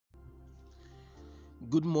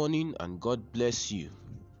Good morning and God bless you.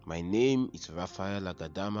 My name is Raphael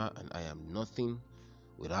Agadama and I am nothing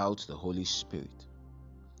without the Holy Spirit.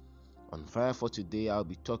 On Fire for today, I'll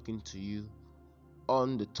be talking to you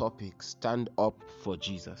on the topic Stand Up for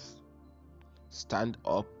Jesus. Stand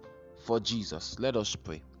up for Jesus. Let us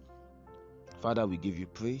pray. Father, we give you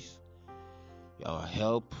praise, our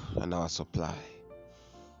help and our supply.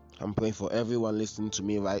 I'm praying for everyone listening to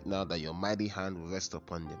me right now that your mighty hand will rest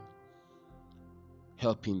upon them,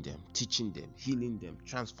 helping them, teaching them, healing them,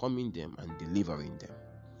 transforming them, and delivering them.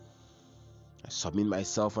 I submit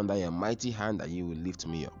myself under your mighty hand that you will lift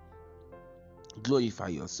me up. Glorify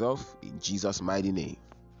yourself in Jesus' mighty name.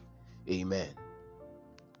 Amen.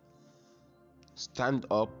 Stand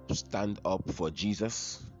up for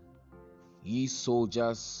Jesus, ye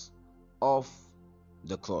soldiers of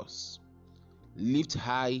the cross. Lift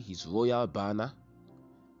high his royal banner,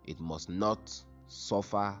 it must not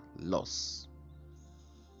suffer loss.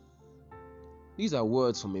 These are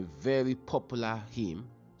words from a very popular hymn,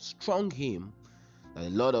 strong hymn that a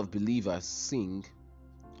lot of believers sing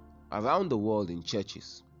around the world in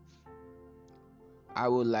churches. I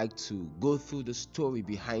would like to go through the story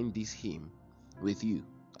behind this hymn with you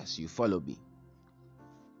as you follow me.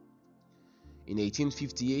 In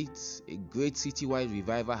 1858, a great citywide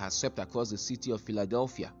revival has swept across the city of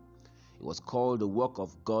Philadelphia. It was called the Work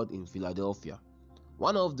of God in Philadelphia.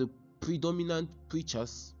 One of the predominant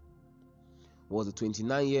preachers was the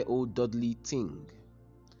 29-year-old Dudley Tyng.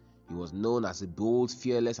 He was known as a bold,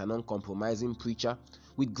 fearless, and uncompromising preacher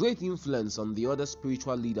with great influence on the other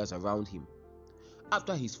spiritual leaders around him.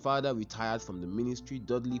 After his father retired from the ministry,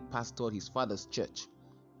 Dudley pastored his father's church.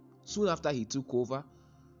 Soon after he took over,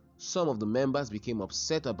 some of the members became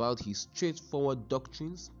upset about his straightforward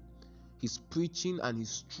doctrines, his preaching, and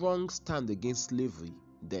his strong stand against slavery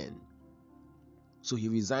then. So he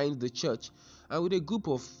resigned the church, and with a group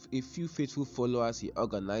of a few faithful followers, he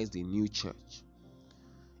organized a new church.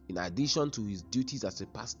 In addition to his duties as a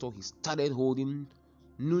pastor, he started holding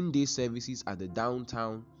noonday services at the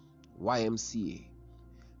downtown YMCA.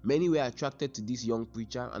 Many were attracted to this young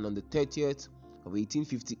preacher, and on the 30th of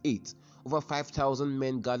 1858, over 5,000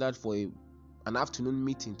 men gathered for an afternoon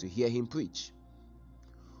meeting to hear him preach.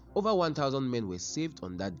 Over 1,000 men were saved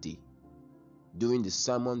on that day. During the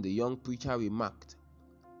sermon, the young preacher remarked,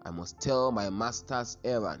 "I must tell my master's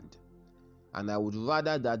errand, and I would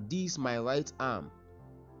rather that this my right arm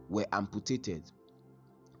were amputated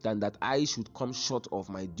than that I should come short of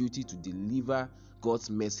my duty to deliver God's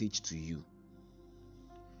message to you."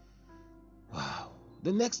 Wow.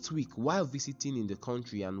 The next week, while visiting in the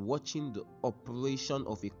country and watching the operation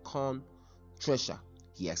of a corn thresher,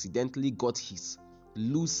 he accidentally got his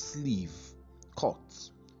loose sleeve caught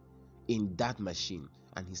in that machine,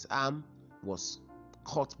 and his arm was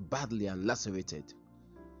cut badly and lacerated.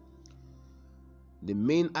 The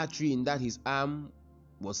main artery in that his arm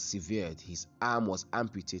was severed. His arm was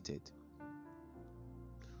amputated.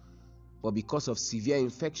 But because of severe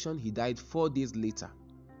infection, he died 4 days later.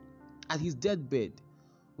 At his deathbed,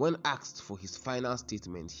 when asked for his final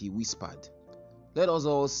statement, he whispered, "Let us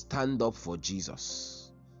all stand up for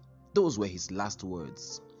Jesus." Those were his last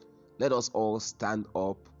words. Let us all stand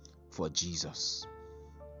up for Jesus.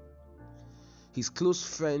 His close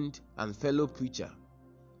friend and fellow preacher,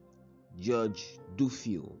 Judge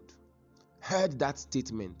Duffield, heard that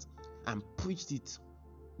statement and preached it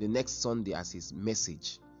the next Sunday as his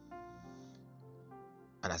message.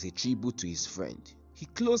 And as a tribute to his friend, he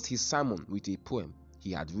closed his sermon with a poem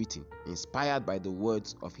he had written, inspired by the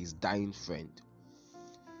words of his dying friend.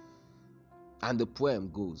 And the poem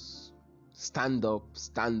goes, stand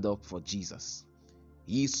up for Jesus,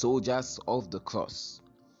 ye soldiers of the cross.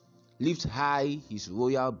 Lift high his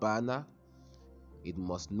royal banner, it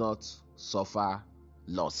must not suffer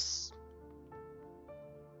loss."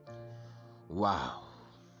 Wow,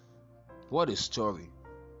 what a story.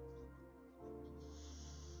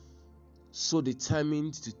 So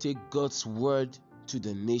determined to take God's word to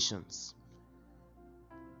the nations.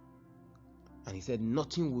 And he said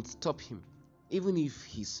nothing would stop him, even if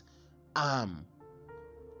his arm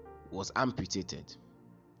was amputated.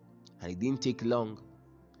 And it didn't take long.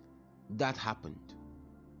 That happened.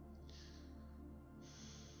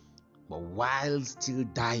 But while still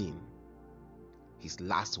dying, his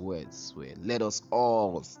last words were, "Let us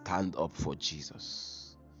all stand up for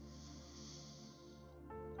Jesus."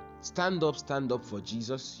 Stand up for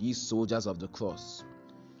Jesus, ye soldiers of the cross.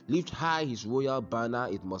 Lift high his royal banner,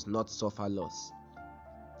 it must not suffer loss.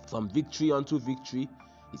 From victory unto victory,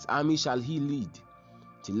 his army shall he lead,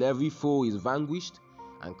 till every foe is vanquished,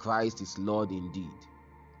 and Christ is Lord indeed.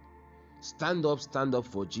 Stand up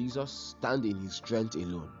for Jesus. Stand in his strength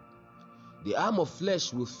alone. The arm of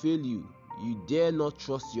flesh will fail you. You dare not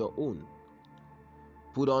trust your own.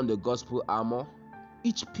 Put on the gospel armor,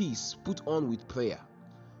 each piece put on with prayer.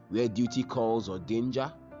 Where duty calls or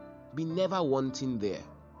danger, be never wanting there.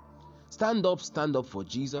 Stand up for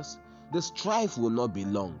Jesus. The strife will not be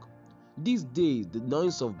long. These days, the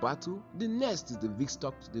noise of battle, the next is the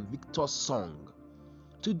victor's song.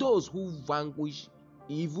 To those who vanquish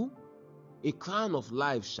evil, a crown of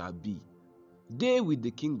life shall be. They with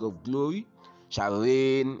the King of glory shall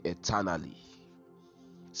reign eternally.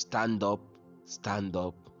 Stand up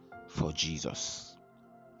for Jesus.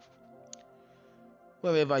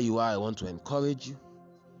 Wherever you are, I want to encourage you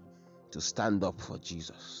to stand up for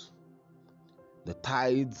Jesus. The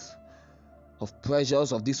tides of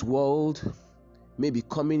pressures of this world may be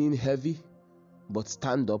coming in heavy, but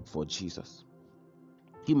stand up for Jesus.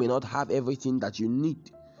 You may not have everything that you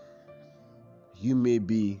need. You may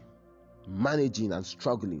be managing and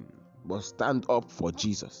struggling, but stand up for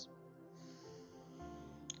Jesus.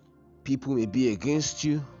 People may be against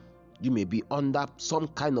you. You may be under some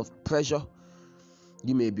kind of pressure.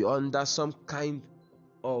 You may be under some kind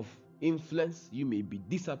of influence. You may be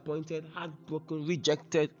disappointed, heartbroken,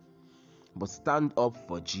 rejected, but stand up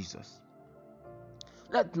for Jesus.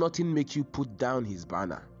 Let nothing make you put down his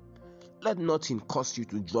banner. Let nothing cause you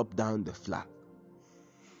to drop down the flag.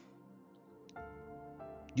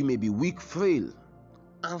 You may be weak, frail,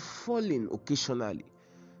 and falling occasionally.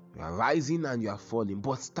 You are rising and you are falling,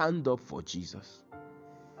 but stand up for Jesus.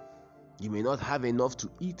 You may not have enough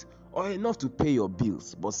to eat or enough to pay your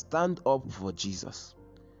bills, but stand up for Jesus.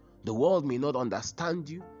 The world may not understand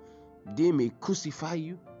you. They may crucify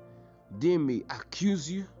you. They may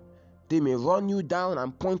accuse you. They may run you down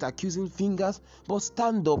and point accusing fingers, but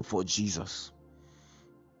stand up for Jesus.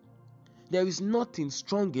 There is nothing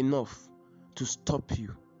strong enough to stop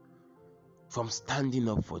you from standing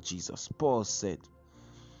up for Jesus. Paul said,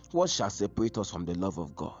 "What shall separate us from the love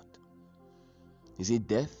of God? Is it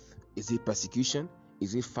death? Is it persecution?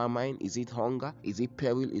 Is it famine? Is it hunger? Is it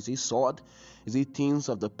peril? Is it sword? Is it things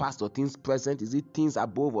of the past or things present? Is it things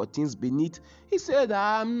above or things beneath?" He said,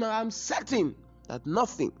 I'm certain that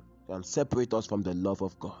nothing can separate us from the love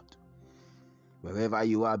of God. Wherever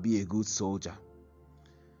you are, be a good soldier.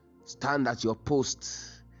 Stand at your post.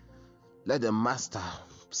 Let the master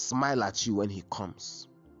smile at you when he comes.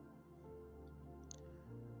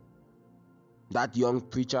 That young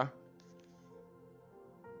preacher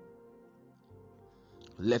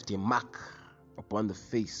left a mark upon the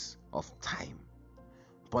face of time,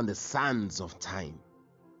 upon the sands of time.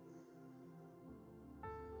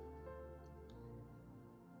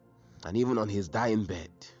 And even on his dying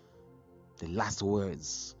bed, the last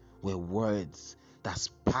words were words that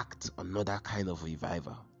sparked another kind of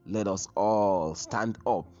revival. Let us all stand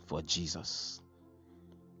up for Jesus.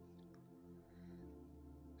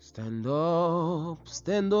 Stand up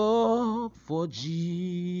for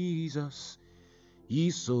Jesus, ye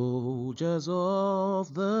soldiers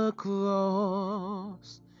of the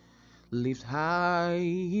cross. Lift high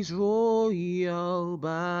his royal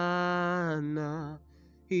banner,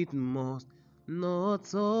 it must not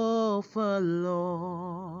suffer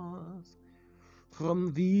loss.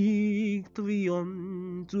 From victory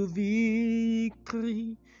unto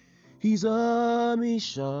victory, his army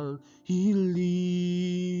shall he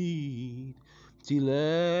lead, till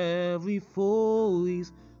every foe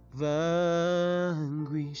is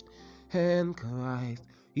vanquished, and Christ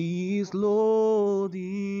is Lord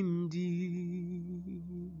indeed.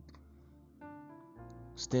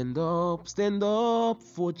 Stand up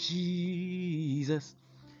for Jesus.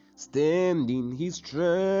 Stand in his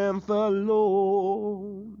strength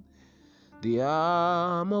alone. The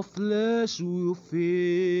arm of flesh will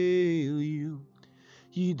fail you.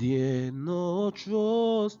 Ye dare not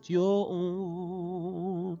trust your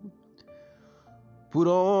own. Put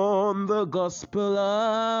on the gospel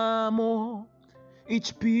armor,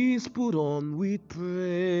 each piece put on with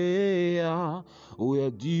prayer.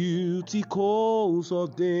 Where duty calls or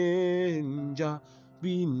danger,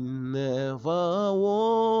 be never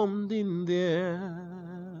warned in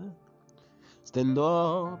there. Stand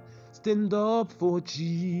up for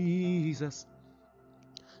Jesus.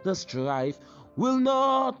 The strife will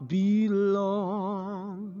not be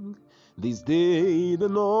long. This day the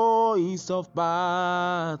noise of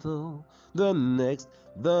battle, the next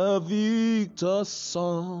the victor's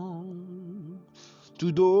song.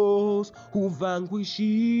 To those who vanquish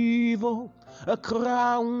evil, a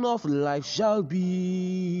crown of life shall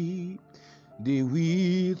be. They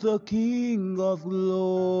with the King of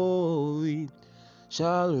glory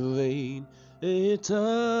shall reign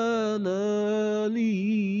eternally.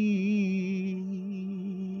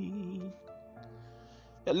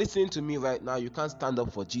 You're listening to me right now. You can't stand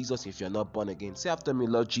up for Jesus if you're not born again. Say after me,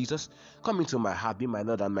 Lord Jesus, come into my heart, be my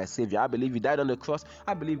Lord and my Savior. I believe you died on the cross.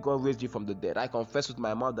 I believe God raised you from the dead. I confess with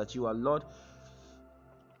my mouth that you are Lord.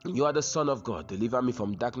 You are the Son of God. Deliver me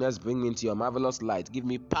from darkness. Bring me into your marvelous light. Give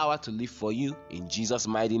me power to live for you. In Jesus'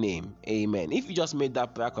 mighty name. Amen. If you just made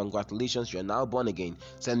that prayer, congratulations. You're now born again.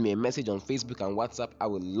 Send me a message on Facebook and WhatsApp. I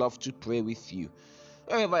would love to pray with you.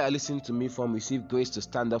 Wherever you're listening to me from, receive grace to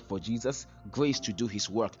stand up for Jesus, grace to do his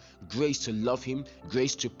work, grace to love him,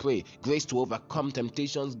 grace to pray, grace to overcome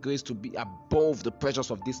temptations, grace to be above the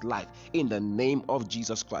pressures of this life, in the name of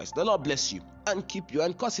Jesus Christ. The Lord bless you and keep you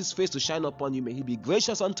and cause his face to shine upon you. May he be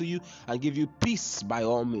gracious unto you and give you peace by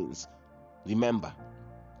all means. Remember,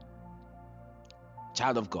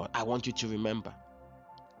 child of God, I want you to remember,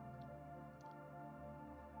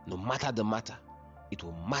 no matter the matter, it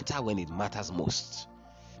will matter when it matters most.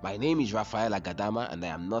 My name is Raphael Agadama, and I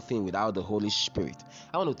am nothing without the Holy Spirit.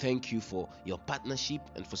 I want to thank you for your partnership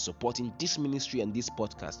and for supporting this ministry and this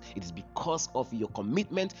podcast. It is because of your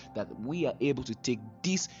commitment that we are able to take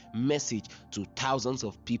this message to thousands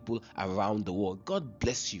of people around the world. God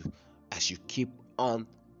bless you as you keep on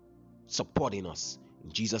supporting us.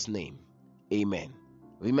 In Jesus' name, amen.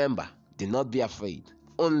 Remember, do not be afraid,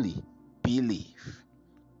 only believe.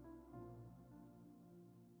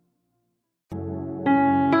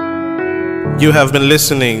 You have been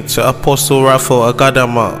listening to Apostle Raphael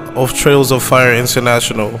Agadama of Trails of Fire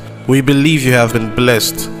International. We believe you have been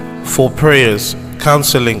blessed. For prayers,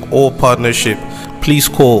 counseling, or partnership, please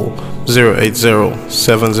call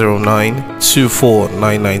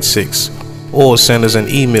 080-709-24996 or send us an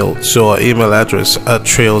email to our email address at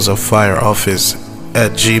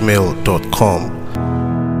trailsoffireoffice@gmail.com.